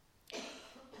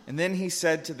And then he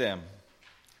said to them,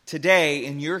 "Today,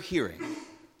 in your hearing,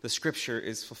 the scripture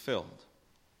is fulfilled."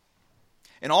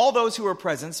 And all those who were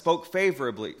present spoke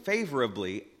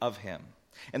favorably of him,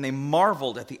 and they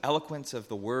marveled at the eloquence of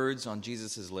the words on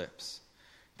Jesus' lips.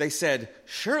 They said,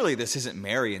 "Surely this isn't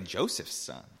Mary and Joseph's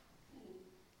son."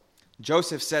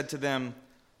 Jesus said to them,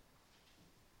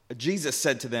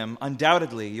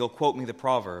 "Undoubtedly you'll quote me the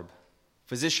proverb,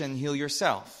 'Physician, heal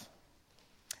yourself,'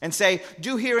 and say,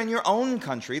 'Do here in your own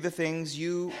country the things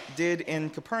you did in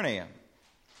Capernaum.'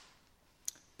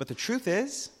 But the truth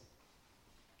is,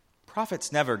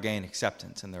 prophets never gain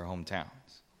acceptance in their hometowns.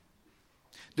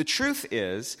 The truth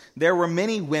is, there were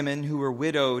many women who were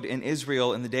widowed in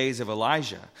Israel in the days of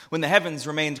Elijah, when the heavens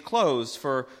remained closed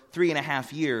for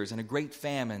 3.5 years and a great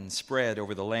famine spread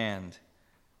over the land.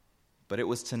 But it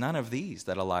was to none of these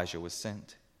that Elijah was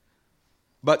sent,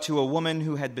 but to a woman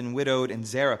who had been widowed in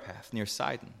Zarephath near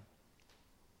Sidon.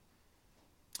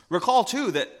 Recall,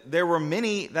 too, that there were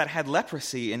many that had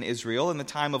leprosy in Israel in the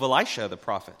time of Elisha the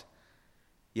prophet.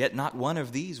 Yet not one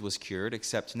of these was cured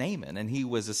except Naaman, and he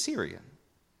was a Syrian."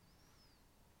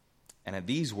 And at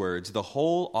these words, the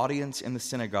whole audience in the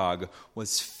synagogue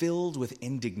was filled with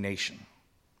indignation.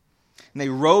 And they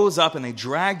rose up and they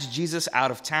dragged Jesus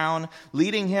out of town,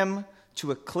 leading him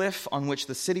to a cliff on which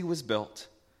the city was built,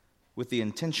 with the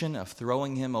intention of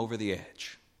throwing him over the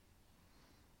edge.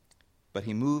 But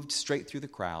he moved straight through the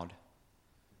crowd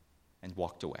and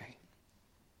walked away.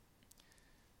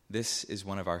 This is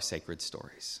one of our sacred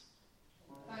stories.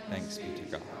 Thanks be to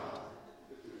God.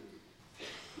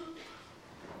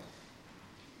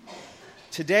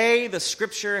 Today, the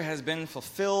scripture has been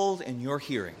fulfilled in your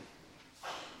hearing.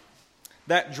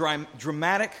 That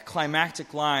dramatic,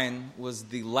 climactic line was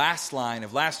the last line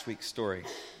of last week's story,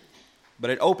 but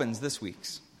it opens this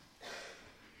week's.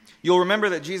 You'll remember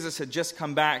that Jesus had just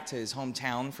come back to his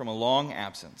hometown from a long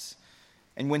absence,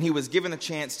 and when he was given the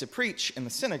chance to preach in the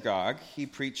synagogue, he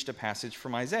preached a passage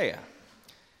from Isaiah.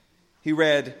 He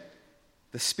read,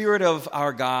 "The Spirit of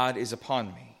our God is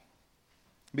upon me,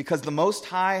 because the Most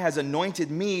High has anointed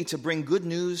me to bring good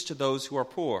news to those who are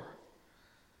poor.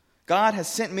 God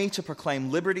has sent me to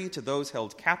proclaim liberty to those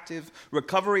held captive,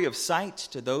 recovery of sight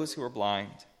to those who are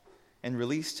blind, and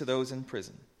release to those in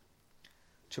prison,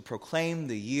 to proclaim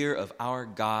the year of our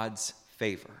God's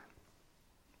favor."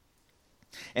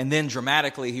 And then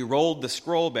dramatically he rolled the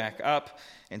scroll back up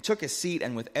and took his seat,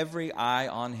 and with every eye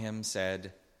on him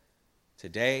said,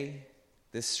 "Today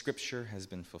this scripture has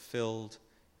been fulfilled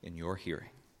in your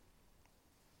hearing."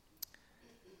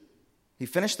 He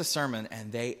finished the sermon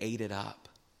and they ate it up.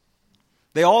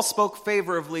 They all spoke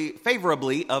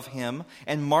favorably of him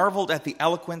and marveled at the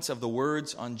eloquence of the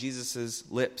words on Jesus'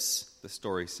 lips, the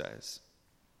story says.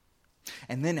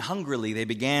 And then hungrily they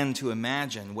began to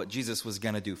imagine what Jesus was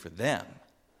going to do for them.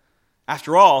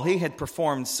 After all, he had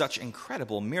performed such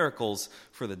incredible miracles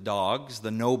for the dogs,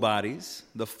 the nobodies,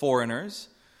 the foreigners.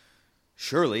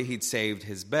 Surely he'd saved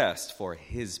his best for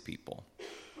his people.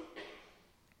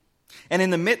 And in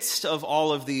the midst of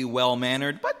all of the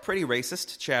well-mannered but pretty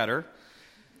racist chatter,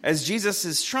 as Jesus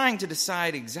is trying to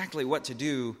decide exactly what to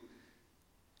do,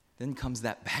 then comes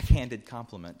that backhanded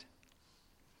compliment.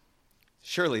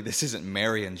 "Surely this isn't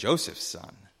Mary and Joseph's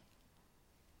son."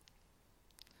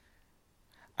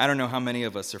 I don't know how many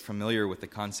of us are familiar with the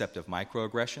concept of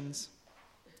microaggressions,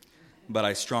 but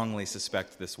I strongly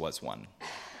suspect this was one.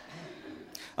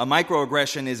 A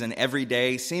microaggression is an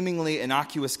everyday, seemingly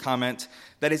innocuous comment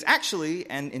that is actually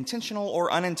an intentional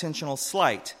or unintentional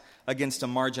slight against a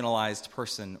marginalized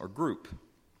person or group.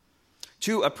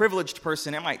 To a privileged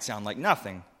person, it might sound like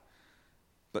nothing,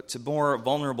 but to more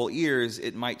vulnerable ears,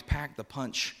 it might pack the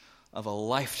punch of a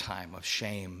lifetime of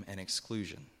shame and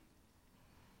exclusion.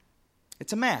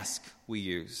 It's a mask we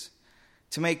use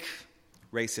to make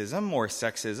racism or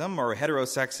sexism or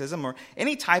heterosexism or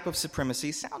any type of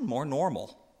supremacy sound more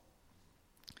normal.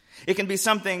 It can be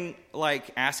something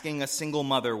like asking a single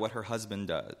mother what her husband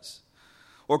does,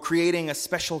 or creating a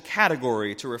special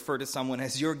category to refer to someone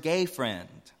as your gay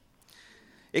friend.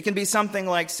 It can be something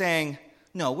like saying,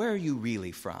 "No, where are you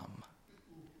really from?"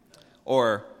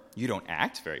 Or, "You don't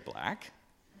act very black."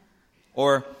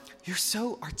 Or, "You're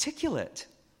so articulate."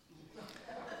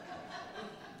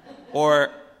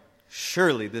 Or,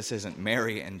 "Surely this isn't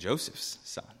Mary and Joseph's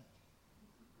son."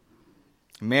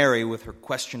 Mary with her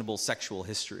questionable sexual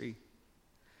history.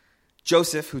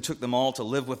 Joseph, who took them all to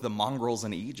live with the mongrels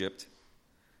in Egypt.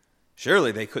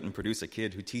 Surely they couldn't produce a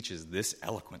kid who teaches this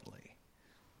eloquently.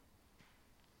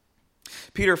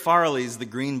 Peter Farrelly's The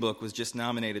Green Book was just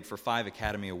nominated for 5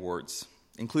 Academy Awards,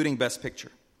 including Best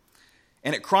Picture.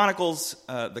 And it chronicles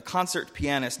the concert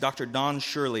pianist, Dr. Don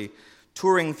Shirley,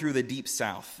 touring through the Deep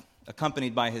South,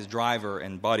 accompanied by his driver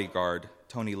and bodyguard,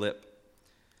 Tony Lip.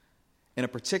 In a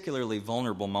particularly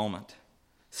vulnerable moment,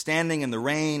 standing in the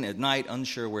rain at night,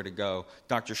 unsure where to go,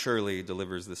 Dr. Shirley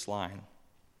delivers this line.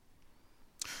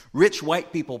 Rich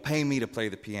white people pay me to play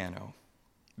the piano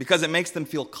because it makes them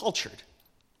feel cultured.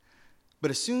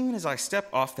 But as soon as I step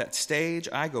off that stage,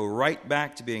 I go right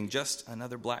back to being just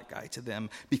another black guy to them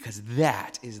because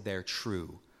that is their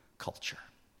true culture.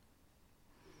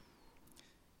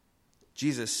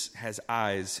 Jesus has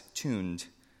eyes tuned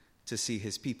to see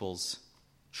his people's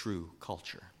true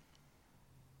culture.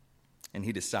 And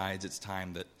he decides it's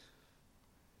time that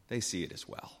they see it as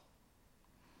well.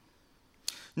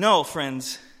 No,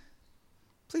 friends,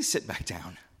 please sit back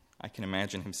down, I can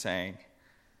imagine him saying,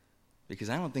 because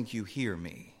I don't think you hear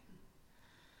me.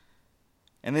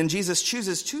 And then Jesus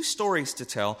chooses two stories to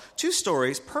tell, two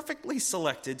stories perfectly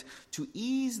selected to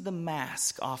ease the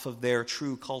mask off of their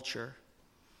true culture.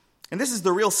 And this is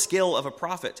the real skill of a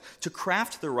prophet, to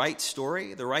craft the right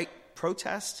story, the right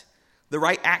protest, the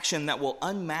right action that will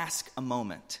unmask a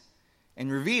moment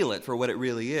and reveal it for what it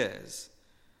really is.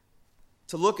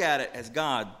 To look at it as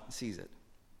God sees it.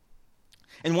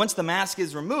 And once the mask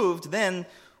is removed, then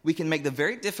we can make the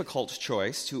very difficult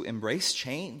choice to embrace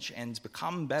change and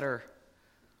become better,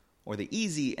 or the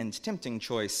easy and tempting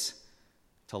choice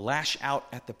to lash out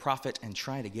at the prophet and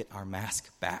try to get our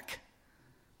mask back.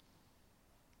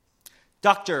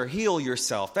 Doctor, heal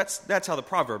yourself. That's how the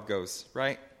proverb goes,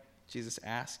 right? Jesus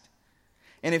asked.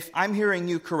 And if I'm hearing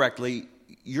you correctly,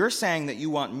 you're saying that you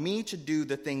want me to do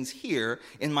the things here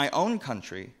in my own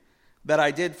country that I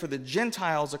did for the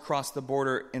Gentiles across the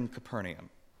border in Capernaum.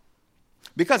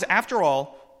 Because after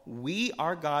all, we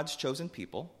are God's chosen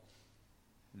people.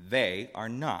 They are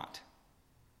not.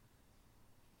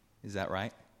 Is that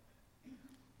right?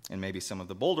 And maybe some of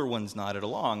the bolder ones nodded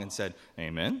along and said,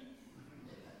 Amen.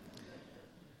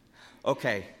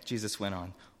 Okay, Jesus went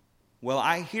on. Well,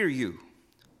 I hear you,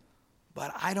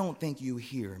 but I don't think you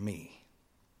hear me.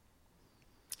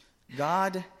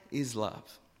 God is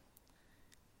love.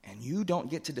 And you don't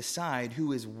get to decide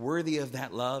who is worthy of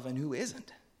that love and who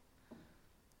isn't.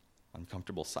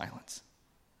 Uncomfortable silence.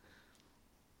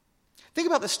 Think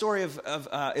about the story of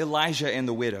Elijah and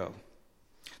the widow.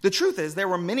 The truth is, there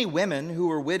were many women who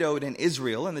were widowed in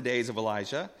Israel in the days of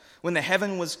Elijah, when the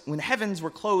heavens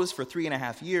were closed for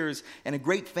 3.5 years and a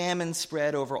great famine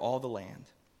spread over all the land.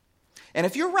 And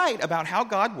if you're right about how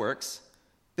God works,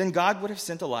 then God would have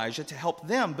sent Elijah to help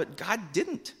them, but God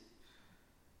didn't.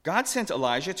 God sent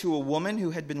Elijah to a woman who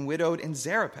had been widowed in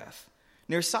Zarephath,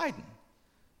 near Sidon,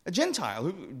 a Gentile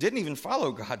who didn't even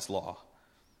follow God's law.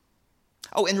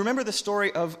 Oh, and remember the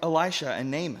story of Elisha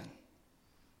and Naaman.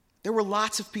 There were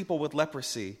lots of people with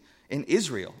leprosy in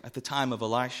Israel at the time of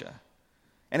Elisha.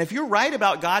 And if you're right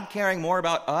about God caring more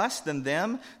about us than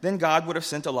them, then God would have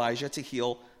sent Elijah to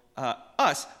heal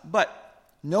us. But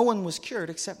no one was cured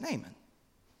except Naaman,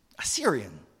 a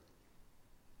Syrian.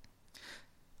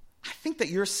 I think that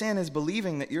your sin is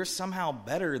believing that you're somehow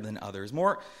better than others,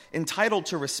 more entitled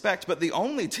to respect, but the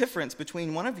only difference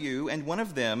between one of you and one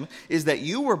of them is that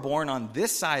you were born on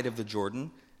this side of the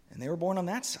Jordan and they were born on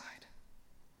that side.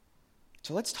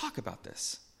 So let's talk about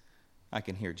this. I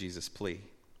can hear Jesus' plea.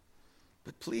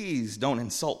 But please don't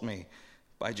insult me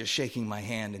by just shaking my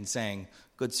hand and saying,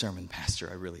 "Good sermon, Pastor,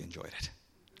 I really enjoyed it."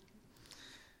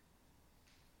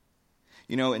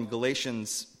 You know, in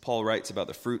Galatians, Paul writes about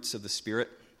the fruits of the Spirit,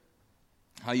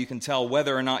 how you can tell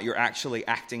whether or not you're actually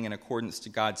acting in accordance to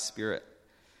God's Spirit.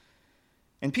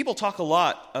 And people talk a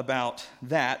lot about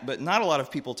that, but not a lot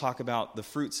of people talk about the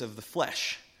fruits of the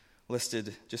flesh,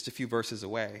 listed just a few verses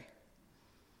away.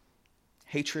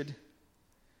 Hatred,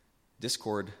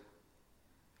 discord,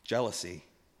 jealousy,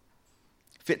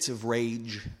 fits of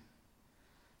rage,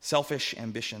 selfish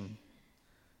ambition,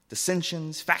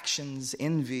 dissensions, factions,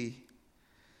 envy.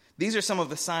 These are some of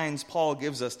the signs Paul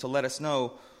gives us to let us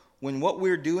know when what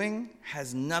we're doing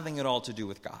has nothing at all to do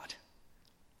with God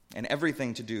and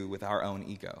everything to do with our own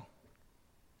ego.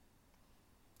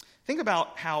 Think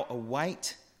about how a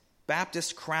white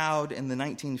Baptist crowd in the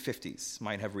 1950s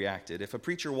might have reacted if a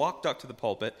preacher walked up to the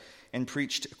pulpit and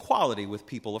preached equality with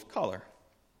people of color.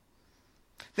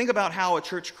 Think about how a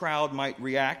church crowd might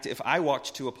react if I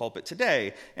walked to a pulpit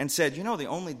today and said, "You know, the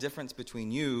only difference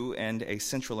between you and a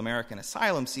Central American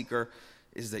asylum seeker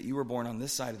is that you were born on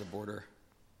this side of the border,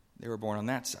 they were born on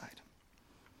that side.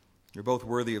 You're both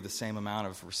worthy of the same amount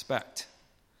of respect."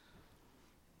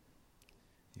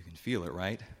 You can feel it,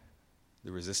 right?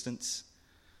 The resistance,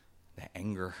 the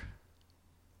anger,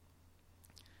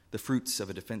 the fruits of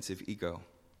a defensive ego.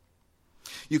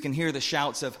 You can hear the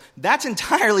shouts of, "That's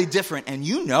entirely different, and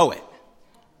you know it."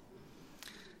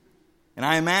 And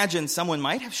I imagine someone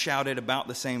might have shouted about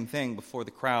the same thing before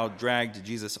the crowd dragged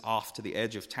Jesus off to the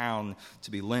edge of town to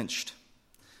be lynched,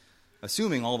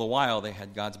 assuming all the while they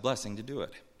had God's blessing to do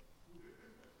it,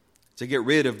 to get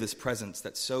rid of this presence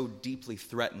that so deeply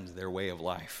threatened their way of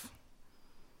life.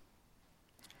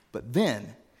 But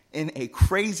then, in a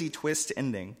crazy twist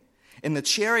ending, in the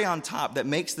cherry on top that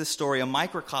makes this story a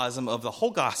microcosm of the whole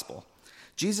gospel,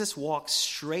 Jesus walks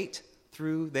straight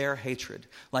through their hatred,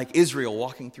 like Israel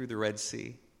walking through the Red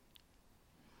Sea.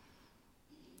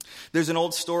 There's an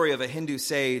old story of a Hindu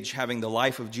sage having the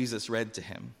life of Jesus read to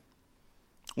him.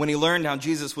 When he learned how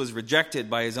Jesus was rejected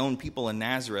by his own people in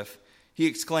Nazareth, he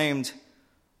exclaimed,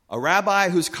 "A rabbi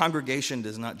whose congregation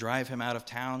does not drive him out of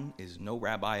town is no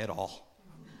rabbi at all."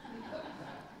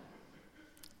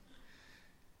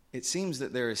 It seems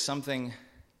that there is something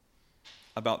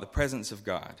about the presence of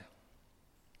God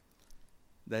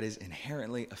that is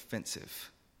inherently offensive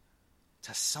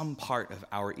to some part of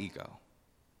our ego.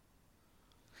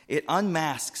 It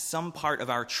unmasks some part of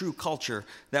our true culture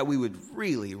that we would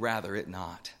really rather it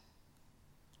not.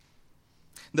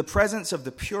 The presence of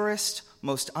the purest,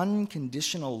 most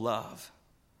unconditional love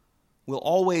will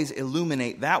always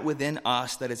illuminate that within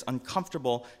us that is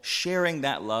uncomfortable sharing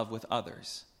that love with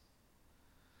others.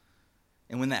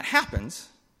 And when that happens,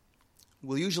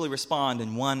 we'll usually respond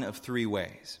in one of three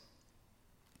ways.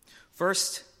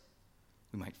 First,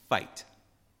 we might fight.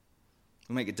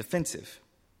 We might get defensive.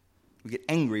 We get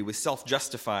angry, we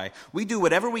self-justify. We do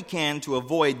whatever we can to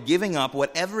avoid giving up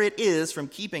whatever it is from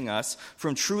keeping us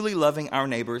from truly loving our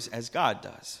neighbors as God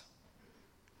does.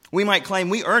 We might claim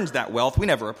we earned that wealth, we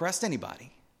never oppressed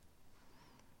anybody.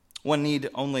 One need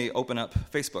only open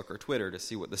up Facebook or Twitter to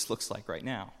see what this looks like right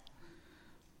now.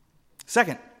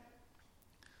 Second,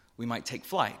 we might take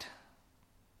flight.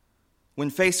 When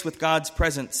faced with God's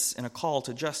presence and a call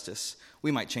to justice,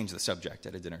 we might change the subject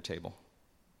at a dinner table.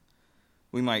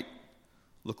 We might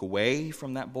look away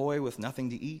from that boy with nothing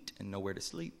to eat and nowhere to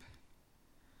sleep.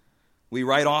 We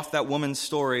write off that woman's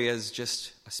story as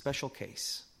just a special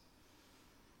case.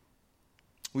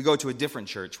 We go to a different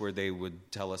church where they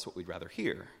would tell us what we'd rather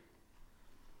hear.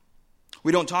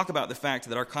 We don't talk about the fact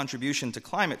that our contribution to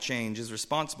climate change is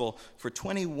responsible for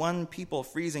 21 people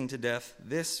freezing to death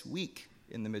this week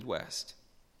in the Midwest.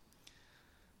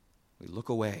 We look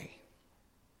away.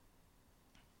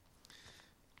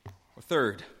 Or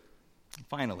third, and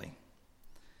finally,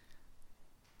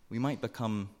 we might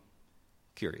become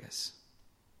curious.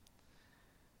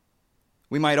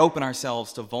 We might open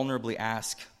ourselves to vulnerably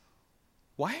ask,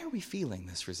 why are we feeling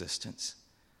this resistance?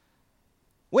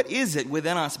 What is it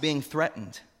within us being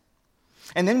threatened?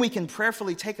 And then we can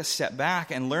prayerfully take a step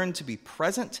back and learn to be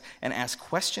present and ask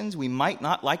questions we might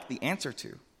not like the answer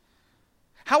to.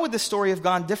 How would the story have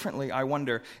gone differently, I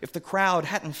wonder, if the crowd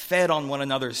hadn't fed on one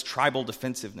another's tribal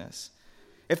defensiveness?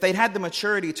 If they'd had the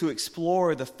maturity to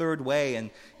explore the third way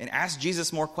and ask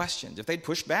Jesus more questions, if they'd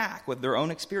pushed back with their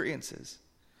own experiences,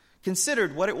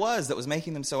 considered what it was that was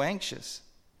making them so anxious.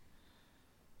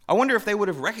 I wonder if they would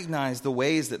have recognized the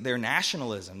ways that their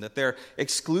nationalism, that their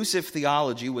exclusive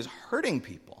theology was hurting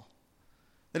people,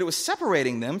 that it was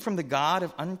separating them from the God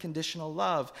of unconditional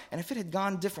love. And if it had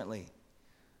gone differently,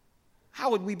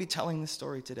 how would we be telling this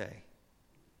story today?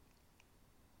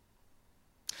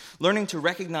 Learning to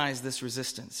recognize this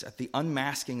resistance at the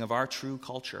unmasking of our true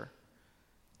culture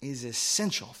is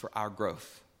essential for our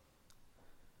growth.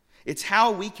 It's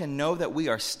how we can know that we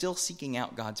are still seeking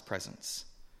out God's presence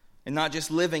and not just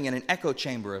living in an echo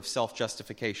chamber of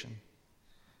self-justification.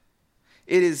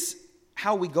 It is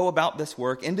how we go about this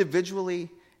work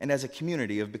individually and as a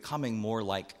community of becoming more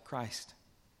like Christ.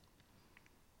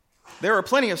 There are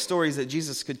plenty of stories that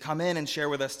Jesus could come in and share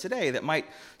with us today that might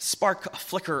spark a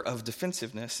flicker of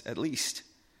defensiveness, at least.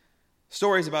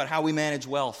 Stories about how we manage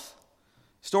wealth.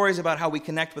 Stories about how we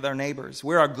connect with our neighbors,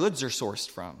 where our goods are sourced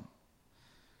from.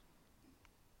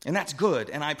 And that's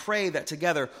good, and I pray that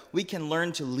together we can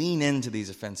learn to lean into these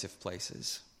offensive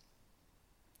places.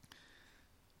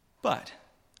 But,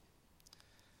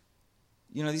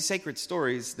 these sacred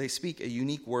stories, they speak a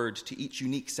unique word to each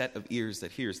unique set of ears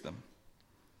that hears them.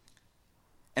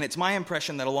 And it's my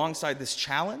impression that alongside this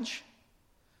challenge,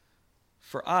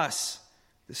 for us,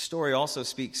 this story also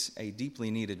speaks a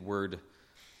deeply needed word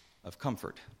of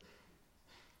comfort.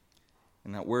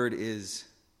 And that word is,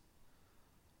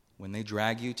 when they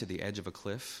drag you to the edge of a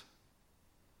cliff,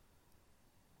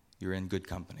 you're in good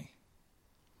company.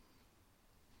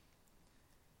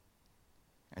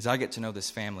 As I get to know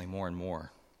this family more and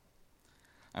more,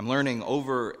 I'm learning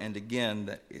over and again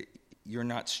that you're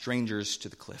not strangers to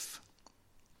the cliff,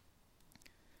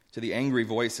 to the angry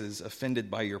voices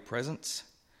offended by your presence,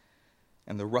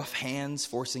 and the rough hands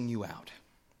forcing you out.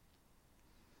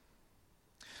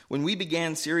 When we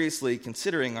began seriously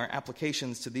considering our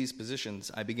applications to these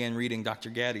positions, I began reading Dr.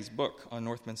 Gaddy's book on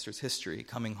Northminster's history,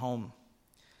 Coming Home.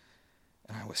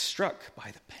 And I was struck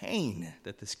by the pain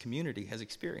that this community has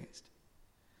experienced.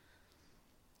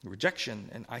 Rejection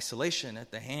and isolation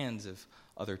at the hands of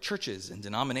other churches and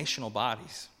denominational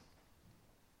bodies.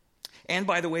 And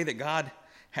by the way that God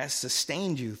has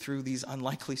sustained you through these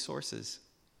unlikely sources.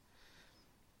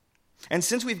 And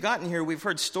since we've gotten here, we've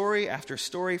heard story after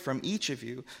story from each of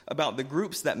you about the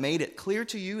groups that made it clear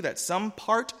to you that some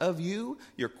part of you,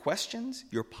 your questions,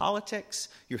 your politics,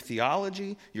 your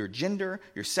theology, your gender,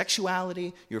 your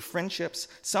sexuality, your friendships,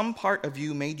 some part of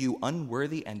you made you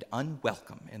unworthy and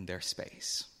unwelcome in their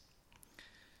space.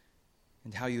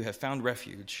 And how you have found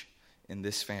refuge in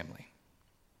this family.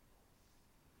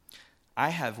 I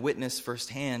have witnessed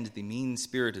firsthand the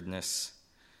mean-spiritedness,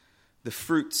 the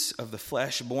fruits of the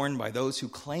flesh borne by those who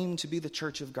claim to be the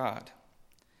church of God.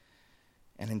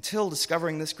 And until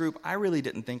discovering this group, I really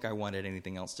didn't think I wanted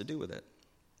anything else to do with it.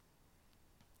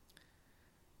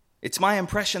 It's my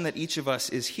impression that each of us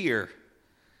is here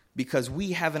because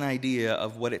we have an idea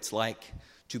of what it's like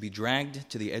to be dragged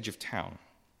to the edge of town.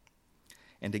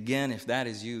 And again, if that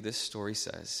is you, this story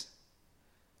says,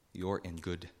 you're in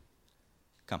good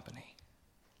company.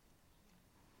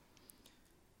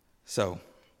 So,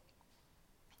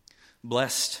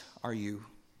 blessed are you,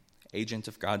 agent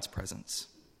of God's presence,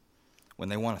 when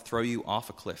they want to throw you off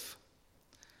a cliff,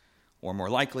 or more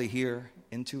likely here,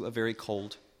 into a very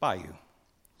cold bayou,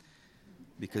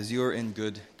 because you're in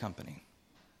good company.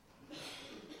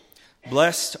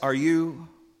 Blessed are you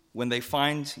when they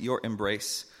find your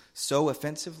embrace so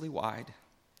offensively wide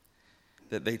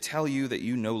that they tell you that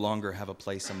you no longer have a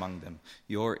place among them.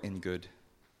 You're in good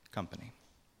company.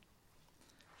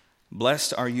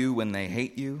 Blessed are you when they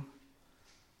hate you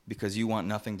because you want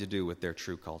nothing to do with their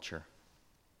true culture.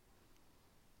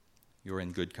 You're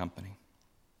in good company.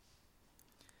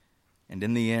 And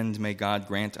in the end, may God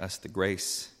grant us the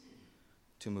grace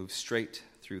to move straight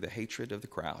through the hatred of the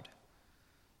crowd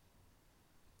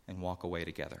and walk away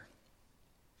together.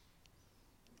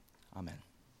 Amen.